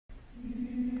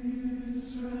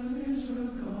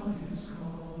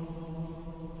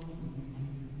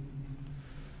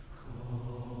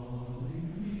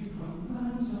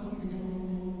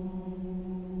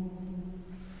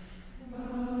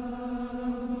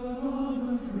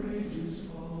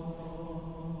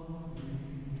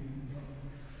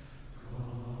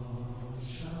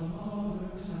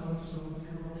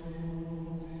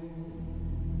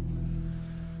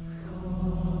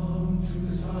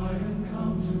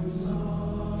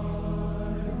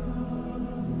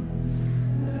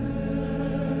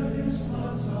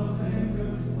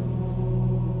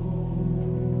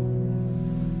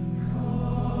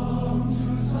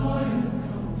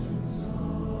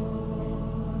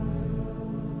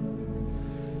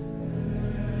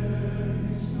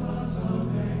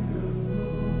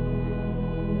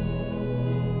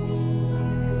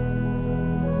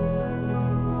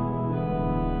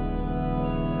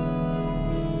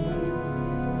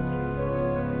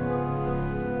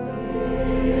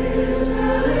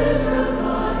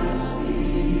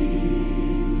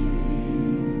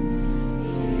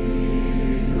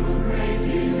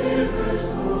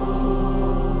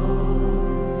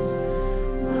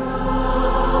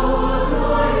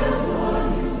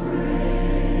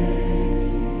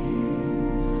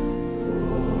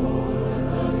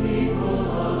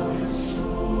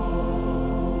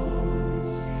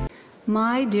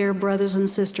My dear brothers and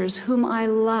sisters, whom I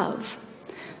love,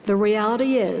 the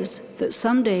reality is that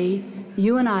someday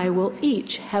you and I will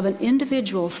each have an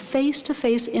individual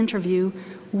face-to-face interview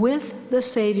with the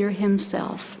Savior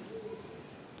himself.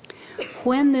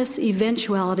 When this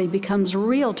eventuality becomes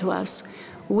real to us,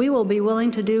 we will be willing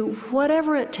to do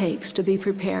whatever it takes to be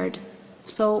prepared.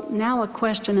 So now a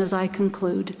question as I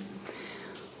conclude.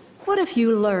 What if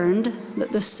you learned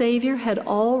that the Savior had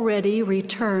already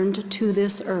returned to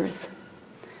this earth?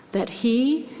 That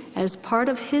he, as part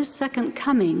of his second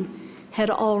coming, had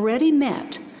already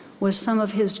met with some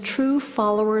of his true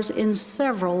followers in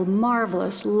several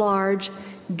marvelous large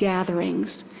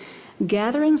gatherings.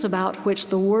 Gatherings about which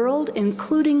the world,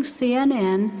 including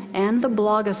CNN and the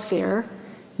blogosphere,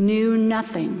 knew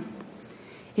nothing.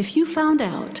 If you found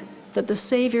out that the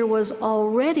Savior was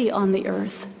already on the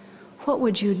earth, what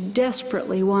would you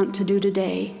desperately want to do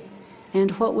today?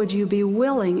 And what would you be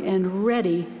willing and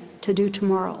ready to do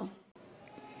tomorrow?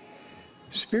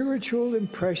 Spiritual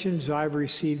impressions I've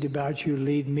received about you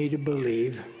lead me to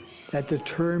believe that the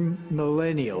term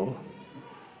millennial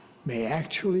may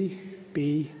actually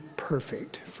be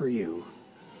perfect for you,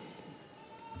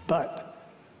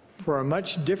 but for a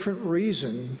much different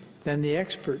reason than the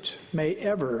experts may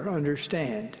ever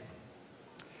understand.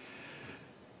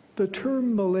 The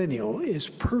term millennial is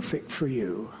perfect for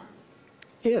you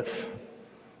if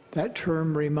that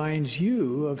term reminds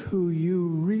you of who you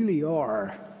really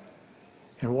are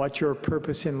and what your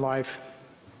purpose in life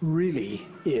really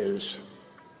is.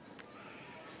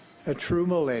 A true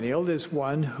millennial is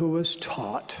one who was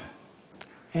taught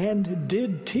and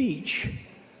did teach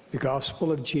the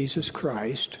gospel of Jesus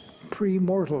Christ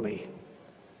premortally,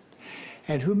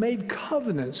 and who made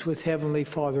covenants with Heavenly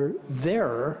Father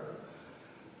there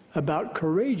about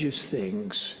courageous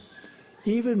things,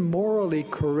 even morally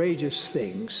courageous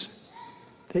things,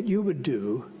 that you would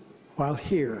do while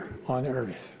here on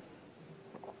earth.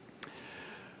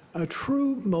 A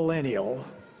true millennial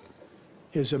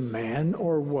is a man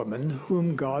or woman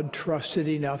whom God trusted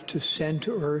enough to send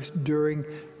to earth during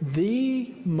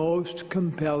the most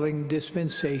compelling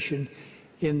dispensation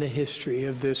in the history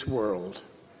of this world.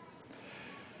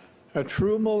 A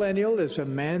true millennial is a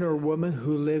man or woman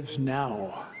who lives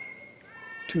now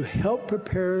to help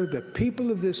prepare the people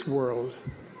of this world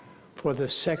for the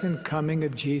second coming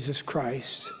of Jesus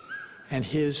Christ and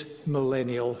his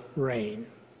millennial reign.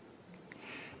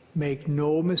 Make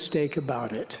no mistake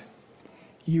about it.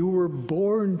 You were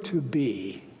born to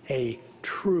be a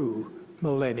true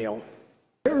millennial.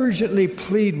 I urgently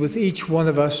plead with each one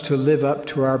of us to live up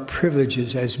to our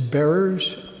privileges as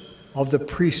bearers of the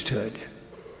priesthood.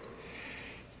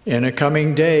 In a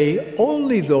coming day,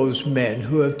 only those men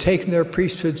who have taken their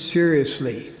priesthood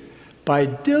seriously by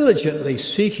diligently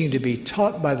seeking to be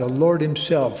taught by the Lord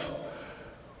himself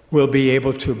will be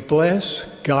able to bless,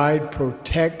 guide,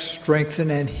 protect, strengthen,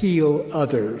 and heal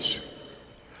others.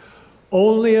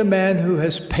 Only a man who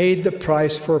has paid the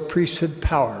price for priesthood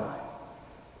power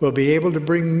will be able to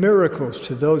bring miracles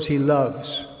to those he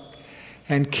loves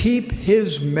and keep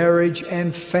his marriage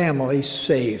and family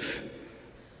safe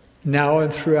now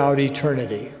and throughout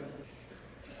eternity.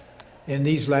 In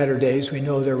these latter days, we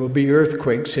know there will be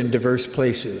earthquakes in diverse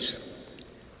places.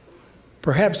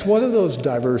 Perhaps one of those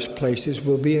diverse places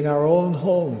will be in our own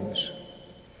homes,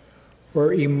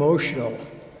 where emotional,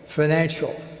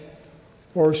 financial,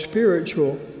 or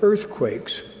spiritual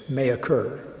earthquakes may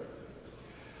occur.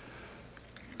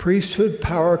 Priesthood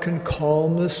power can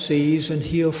calm the seas and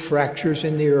heal fractures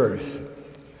in the earth.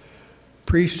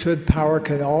 Priesthood power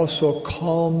can also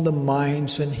calm the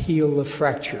minds and heal the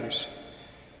fractures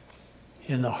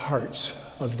in the hearts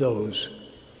of those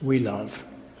we love.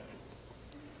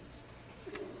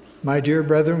 My dear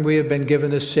brethren, we have been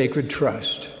given a sacred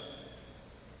trust,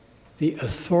 the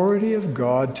authority of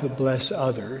God to bless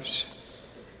others.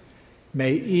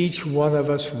 May each one of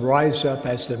us rise up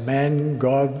as the man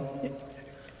God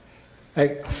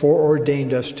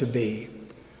foreordained us to be,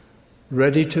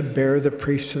 ready to bear the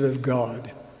priesthood of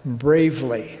God,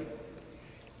 bravely,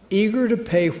 eager to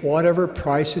pay whatever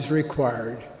price is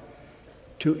required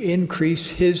to increase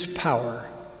his power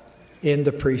in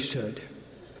the priesthood.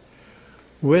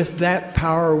 With that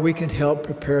power, we can help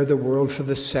prepare the world for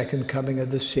the second coming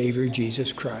of the Savior,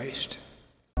 Jesus Christ.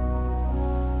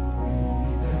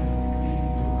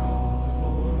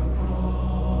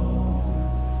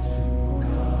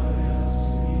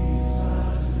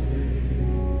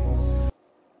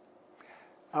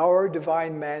 Our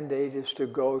divine mandate is to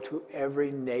go to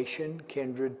every nation,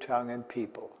 kindred, tongue, and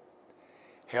people,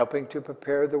 helping to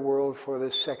prepare the world for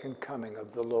the second coming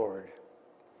of the Lord.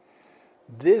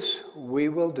 This we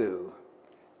will do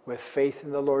with faith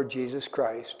in the Lord Jesus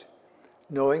Christ,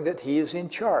 knowing that he is in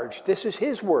charge. This is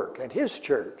his work and his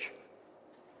church.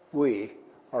 We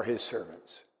are his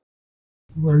servants.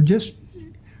 We're just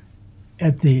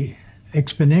at the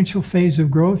exponential phase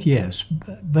of growth, yes,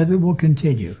 but it will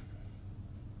continue.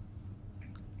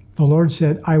 The Lord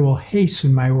said, I will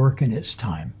hasten my work in its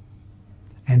time,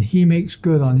 and he makes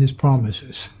good on his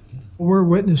promises. We're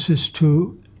witnesses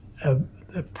to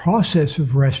a process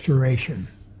of restoration.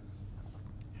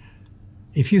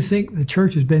 If you think the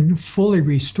church has been fully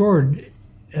restored,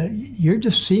 you're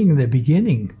just seeing the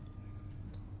beginning.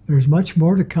 There's much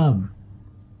more to come.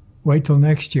 Wait till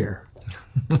next year.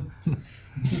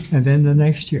 And then the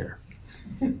next year.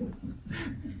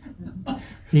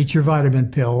 Eat your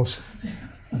vitamin pills.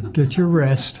 Get your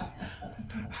rest.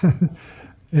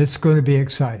 It's going to be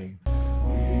exciting.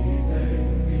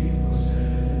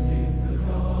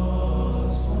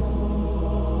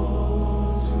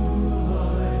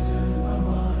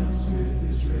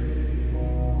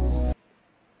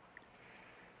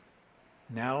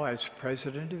 Now, as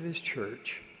president of his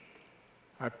church,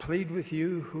 I plead with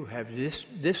you who have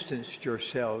distanced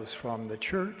yourselves from the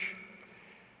church,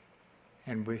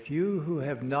 and with you who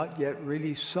have not yet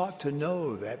really sought to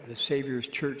know that the Savior's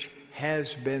church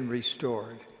has been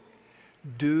restored,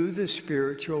 do the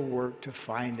spiritual work to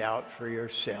find out for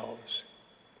yourselves.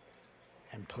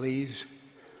 And please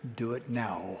do it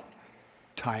now.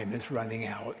 Time is running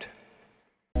out.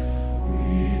 We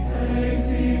thank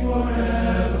thee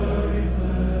forever.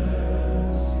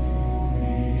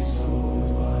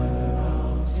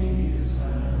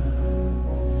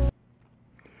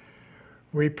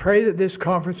 We pray that this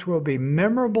conference will be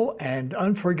memorable and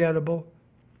unforgettable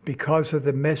because of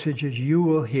the messages you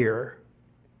will hear,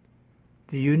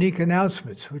 the unique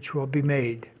announcements which will be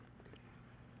made,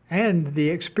 and the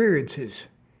experiences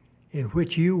in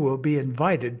which you will be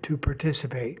invited to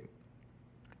participate.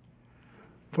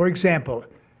 For example,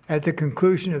 at the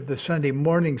conclusion of the Sunday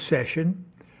morning session,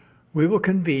 we will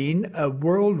convene a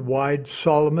worldwide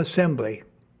solemn assembly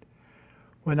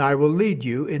when I will lead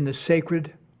you in the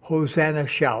sacred Hosanna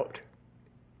shout.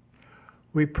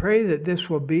 We pray that this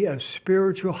will be a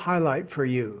spiritual highlight for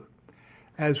you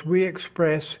as we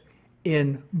express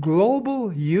in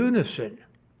global unison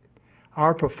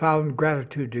our profound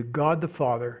gratitude to God the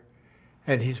Father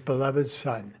and his beloved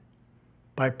Son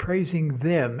by praising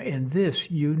them in this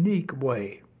unique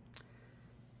way.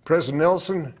 President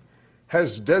Nelson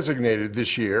has designated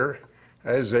this year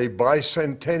as a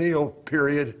bicentennial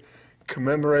period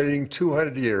commemorating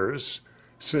 200 years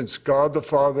since God the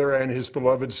Father and his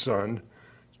beloved Son,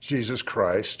 Jesus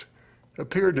Christ,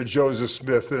 appeared to Joseph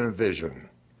Smith in a vision.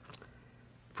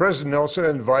 President Nelson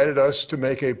invited us to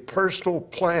make a personal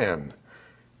plan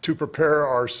to prepare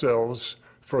ourselves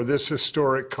for this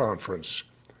historic conference,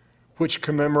 which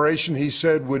commemoration, he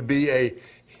said, would be a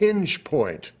hinge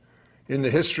point in the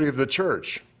history of the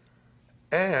church.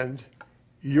 And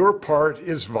your part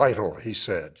is vital, he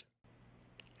said.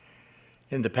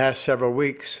 In the past several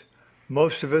weeks,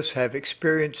 most of us have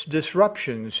experienced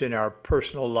disruptions in our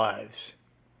personal lives.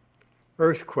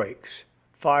 Earthquakes,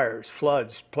 fires,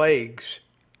 floods, plagues,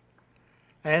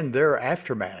 and their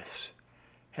aftermaths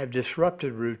have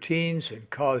disrupted routines and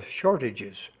caused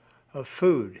shortages of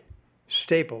food,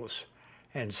 staples,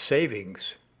 and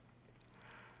savings.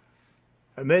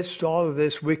 Amidst all of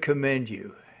this, we commend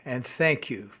you and thank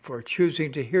you for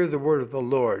choosing to hear the word of the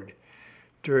Lord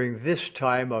during this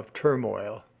time of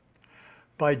turmoil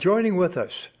by joining with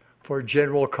us for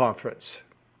General Conference.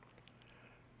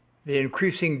 The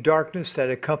increasing darkness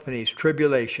that accompanies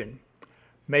tribulation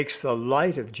makes the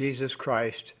light of Jesus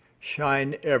Christ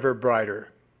shine ever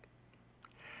brighter.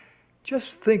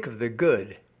 Just think of the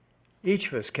good each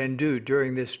of us can do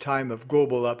during this time of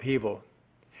global upheaval.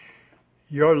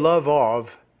 Your love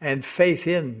of and faith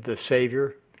in the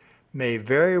Savior may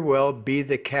very well be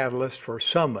the catalyst for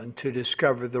someone to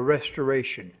discover the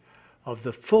restoration of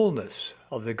the fullness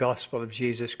of the gospel of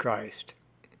Jesus Christ.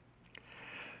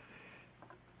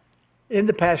 In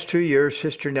the past 2 years,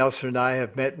 Sister Nelson and I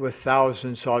have met with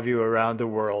thousands of you around the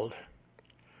world.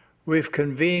 We've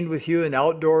convened with you in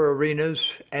outdoor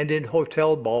arenas and in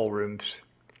hotel ballrooms.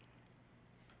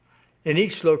 In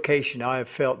each location, I have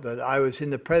felt that I was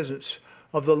in the presence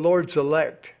of the Lord's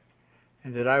elect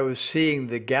and that I was seeing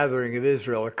the gathering of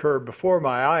Israel occur before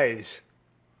my eyes.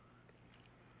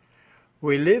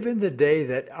 We live in the day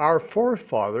that our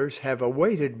forefathers have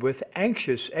awaited with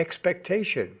anxious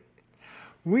expectation.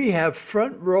 We have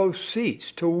front row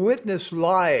seats to witness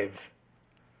live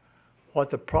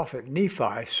what the prophet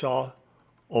Nephi saw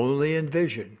only in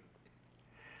vision.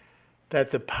 that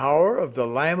the power of the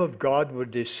Lamb of God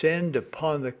would descend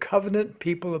upon the covenant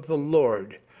people of the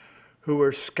Lord, who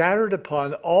were scattered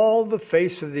upon all the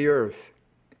face of the earth.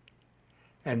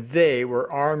 And they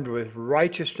were armed with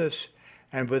righteousness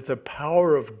and with the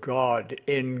power of God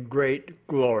in great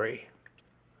glory.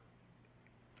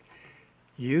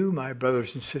 You, my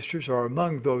brothers and sisters, are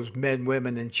among those men,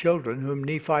 women, and children whom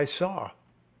Nephi saw.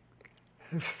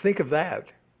 Let's think of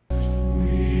that. We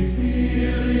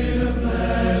feel it a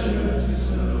pleasure to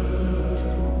serve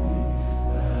thee,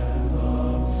 and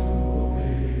love to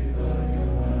obey thy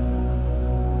command.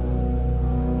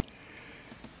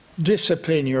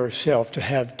 Discipline yourself to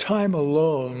have time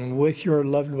alone with your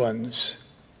loved ones.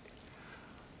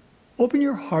 Open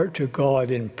your heart to God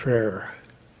in prayer.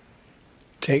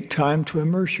 Take time to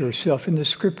immerse yourself in the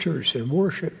scriptures and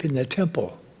worship in the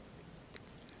temple.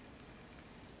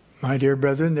 My dear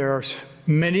brethren, there are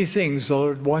many things the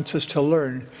Lord wants us to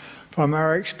learn from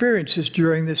our experiences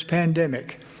during this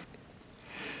pandemic.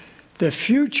 The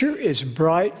future is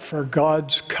bright for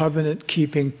God's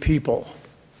covenant-keeping people.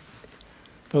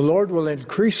 The Lord will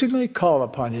increasingly call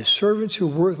upon his servants who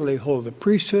worthily hold the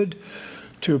priesthood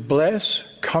to bless,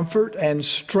 comfort, and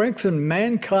strengthen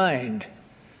mankind,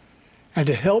 and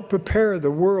to help prepare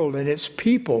the world and its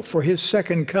people for his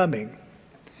second coming.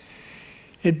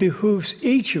 It behooves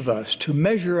each of us to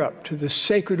measure up to the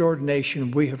sacred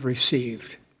ordination we have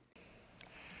received.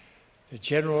 The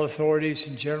general authorities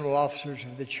and general officers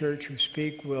of the church who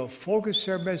speak will focus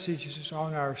their messages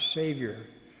on our Savior,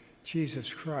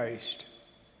 Jesus Christ,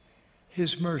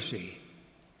 his mercy,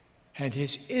 and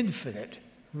his infinite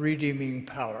redeeming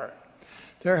power.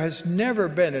 There has never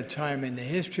been a time in the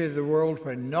history of the world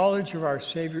when knowledge of our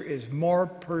Savior is more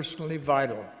personally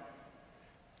vital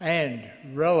and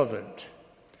relevant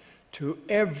to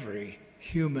every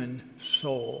human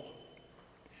soul.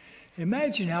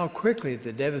 Imagine how quickly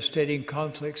the devastating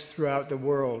conflicts throughout the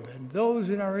world and those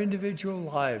in our individual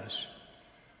lives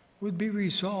would be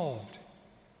resolved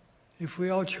if we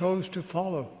all chose to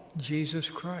follow Jesus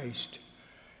Christ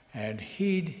and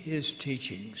heed his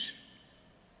teachings.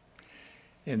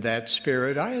 In that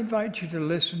spirit, I invite you to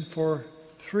listen for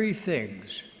 3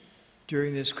 things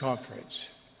during this conference: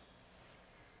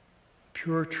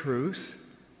 pure truth,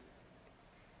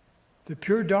 the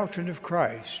pure doctrine of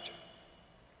Christ,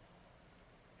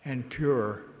 and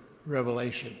pure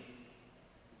revelation.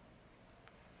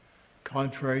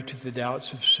 Contrary to the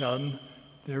doubts of some,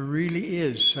 there really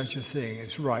is such a thing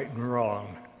as right and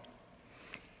wrong.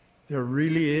 There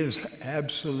really is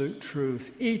absolute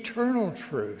truth, eternal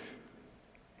truth.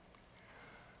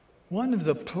 One of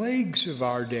the plagues of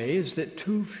our day is that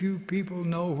too few people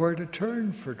know where to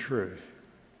turn for truth.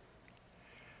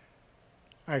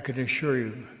 I can assure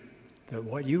you that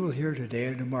what you will hear today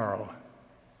and tomorrow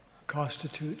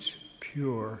constitutes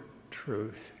pure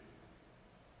truth.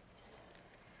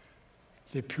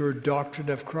 The pure doctrine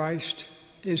of Christ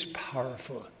is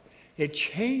powerful. It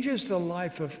changes the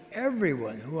life of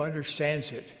everyone who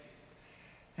understands it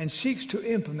and seeks to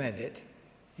implement it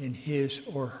in his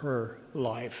or her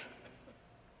life.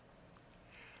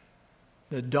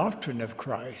 The doctrine of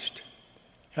Christ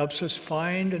helps us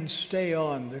find and stay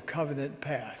on the covenant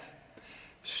path.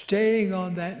 Staying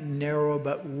on that narrow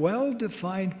but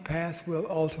well-defined path will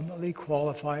ultimately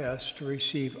qualify us to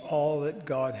receive all that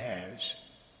God has.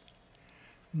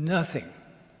 Nothing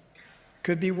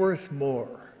could be worth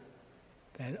more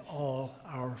than all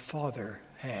our Father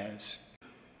has.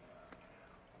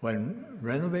 When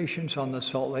renovations on the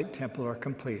Salt Lake Temple are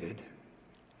completed,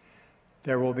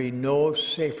 there will be no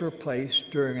safer place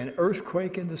during an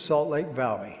earthquake in the Salt Lake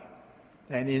Valley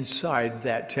than inside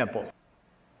that temple.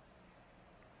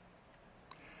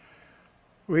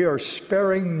 We are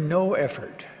sparing no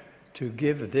effort to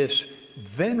give this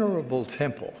venerable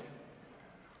temple,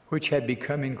 which had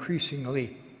become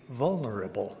increasingly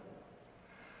vulnerable,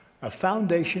 a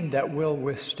foundation that will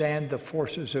withstand the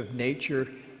forces of nature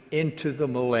into the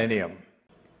millennium.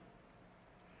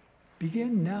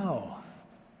 Begin now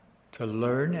to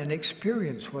learn and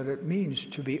experience what it means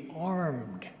to be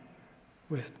armed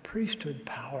with priesthood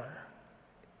power.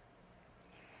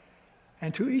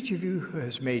 And to each of you who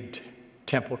has made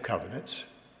temple covenants,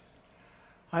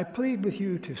 I plead with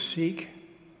you to seek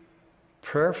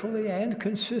prayerfully and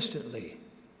consistently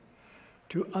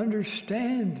to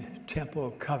understand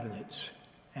temple covenants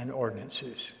and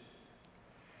ordinances.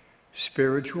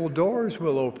 Spiritual doors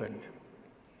will open.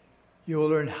 You will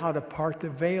learn how to part the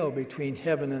veil between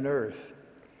heaven and earth,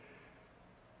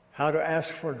 how to ask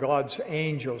for God's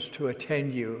angels to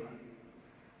attend you,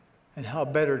 and how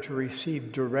better to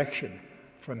receive direction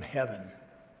from heaven.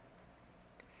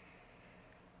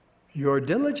 Your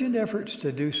diligent efforts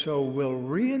to do so will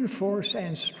reinforce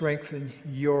and strengthen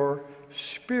your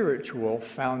spiritual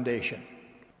foundation.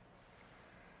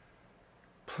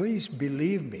 Please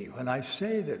believe me when I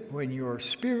say that when your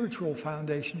spiritual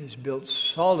foundation is built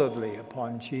solidly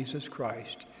upon Jesus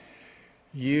Christ,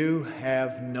 you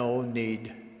have no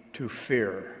need to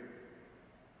fear.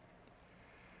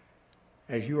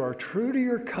 As you are true to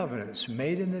your covenants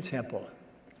made in the temple,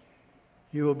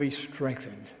 you will be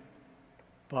strengthened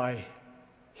by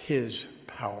his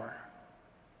power.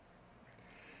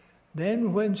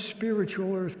 Then when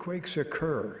spiritual earthquakes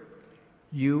occur,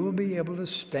 you will be able to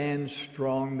stand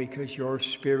strong because your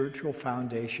spiritual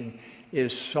foundation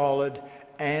is solid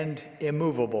and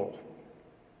immovable.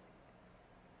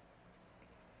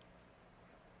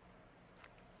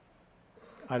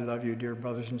 I love you, dear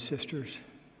brothers and sisters.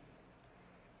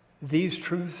 These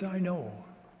truths I know.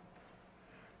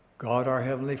 God, our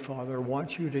Heavenly Father,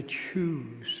 wants you to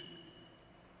choose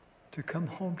to come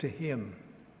home to him.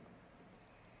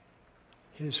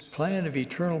 His plan of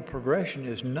eternal progression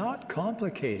is not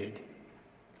complicated,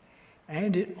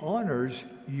 and it honors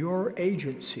your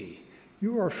agency.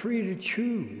 You are free to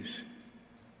choose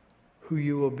who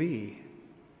you will be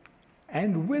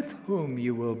and with whom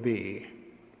you will be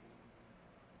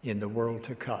in the world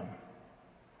to come.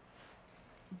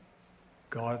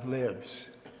 God lives.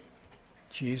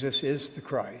 Jesus is the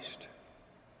Christ.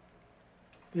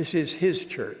 This is his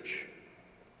church,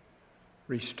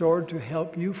 restored to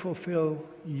help you fulfill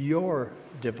your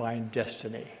divine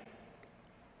destiny.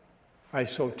 I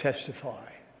so testify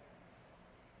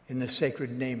in the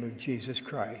sacred name of Jesus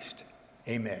Christ.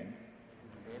 Amen.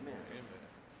 Amen.